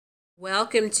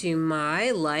Welcome to My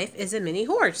Life is a Mini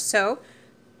Horse. So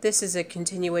this is a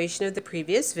continuation of the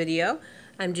previous video.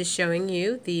 I'm just showing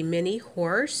you the mini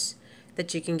horse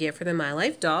that you can get for the My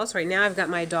Life dolls. Right now I've got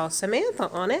my doll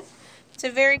Samantha on it. It's a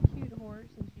very cute horse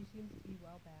and she seems to be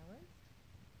well balanced.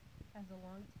 Has a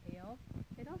long tail.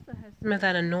 It also has some of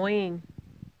that annoying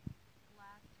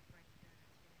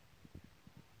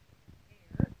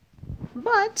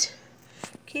but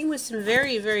came with some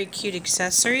very cute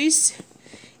accessories,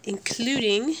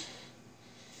 including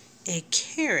a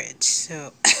carrot.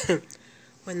 So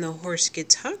when the horse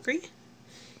gets hungry,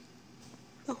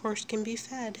 the horse can be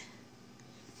fed.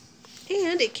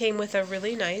 And it came with a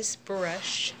really nice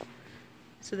brush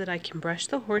so that I can brush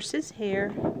the horse's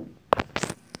hair.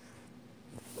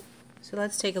 So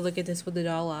let's take a look at this with the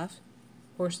doll off.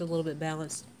 Horse is a little bit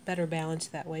better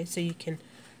balanced that way, so you can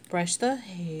brush the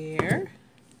hair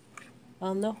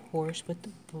on the horse with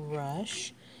the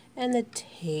brush, and the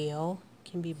tail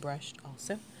can be brushed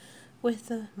also with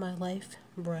the My Life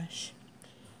brush.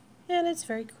 And it's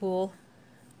very cool.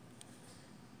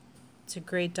 It's a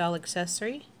great doll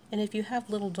accessory, and if you have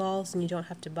little dolls and you don't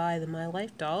have to buy the My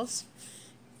Life dolls,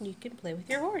 you can play with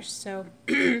your horse. So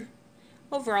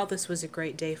overall, this was a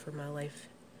great day for My Life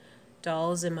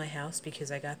dolls in my house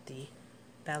because I got the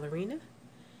ballerina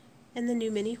and the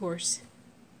new mini horse.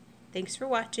 Thanks for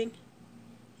watching,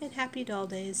 and happy doll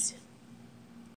days.